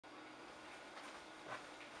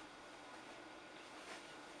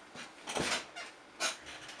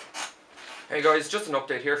Hey guys, just an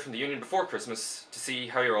update here from the Union before Christmas to see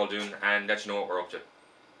how you're all doing and let you know what we're up to.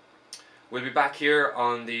 We'll be back here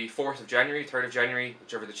on the 4th of January, 3rd of January,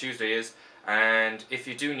 whichever the Tuesday is, and if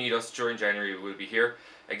you do need us during January, we'll be here.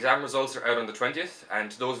 Exam results are out on the 20th,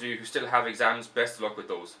 and to those of you who still have exams, best of luck with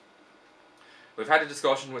those. We've had a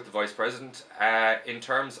discussion with the Vice President in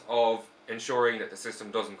terms of ensuring that the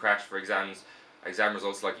system doesn't crash for exam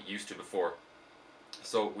results like it used to before.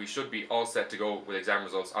 So we should be all set to go with exam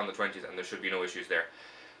results on the 20th, and there should be no issues there.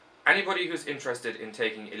 Anybody who's interested in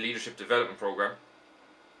taking a leadership development program,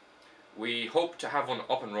 we hope to have one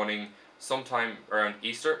up and running sometime around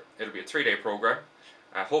Easter. It'll be a 3-day program,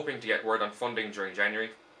 hoping to get word on funding during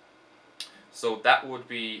January. So that would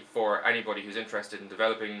be for anybody who's interested in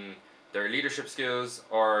developing their leadership skills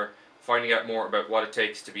or finding out more about what it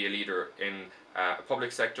takes to be a leader in a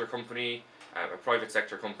public sector company, a private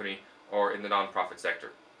sector company, or in the non-profit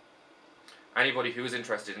sector. Anybody who is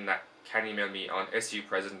interested in that can email me on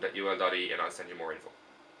supresident@ul.e and I'll send you more info.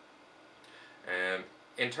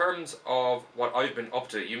 In terms of what I've been up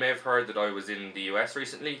to, you may have heard that I was in the US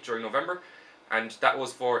recently during November, and that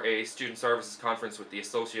was for a student services conference with the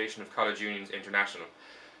Association of College Unions International.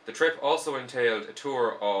 The trip also entailed a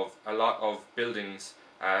tour of a lot of buildings,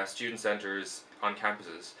 student centres on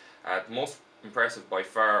campuses. The most impressive by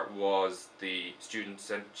far was the student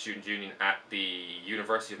union at the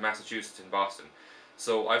University of Massachusetts in Boston.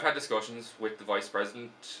 So I've had discussions with the Vice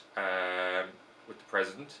President, with the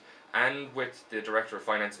President, and with the Director of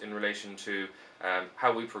Finance in relation to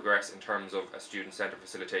how we progress in terms of a student centre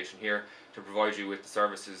facilitation here to provide you with the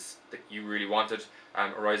services that you really wanted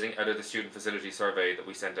arising out of the student facility survey that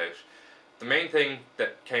we sent out. The main thing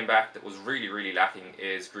that came back that was really lacking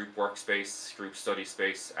is group workspace, group study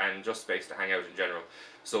space, and just space to hang out in general.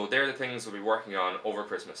 So they're the things we'll be working on over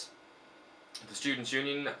Christmas. The Students'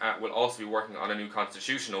 Union will also be working on a new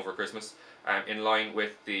constitution over Christmas in line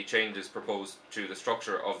with the changes proposed to the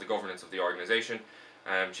structure of the governance of the organisation,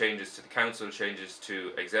 changes to the council, changes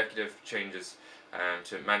to executive, changes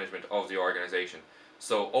to management of the organisation.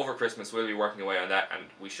 So over Christmas we'll be working away on that, and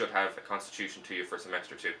we should have a constitution to you for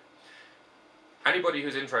semester 2. Anybody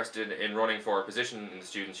who's interested in running for a position in the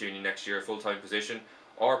Students' Union next year, a full-time position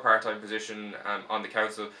or a part-time position on the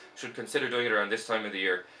council, should consider doing it around this time of the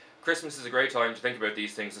year. Christmas is a great time to think about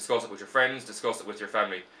these things, discuss it with your friends, discuss it with your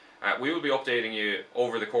family. We will be updating you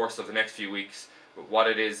over the course of the next few weeks with what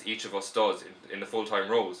it is each of us does in the full-time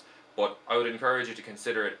roles, but I would encourage you to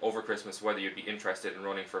consider it over Christmas whether you'd be interested in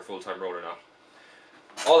running for a full-time role or not.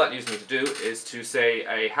 All that leaves me to do is to say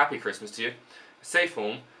a happy Christmas to you, a safe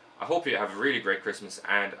home. I hope you have a really great Christmas,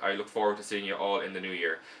 and I look forward to seeing you all in the new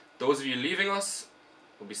year. Those of you leaving us,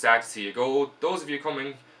 we'll be sad to see you go. Those of you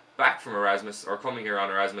coming back from Erasmus or coming here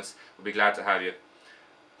on Erasmus, we'll be glad to have you.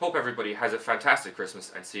 Hope everybody has a fantastic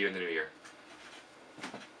Christmas, and see you in the new year.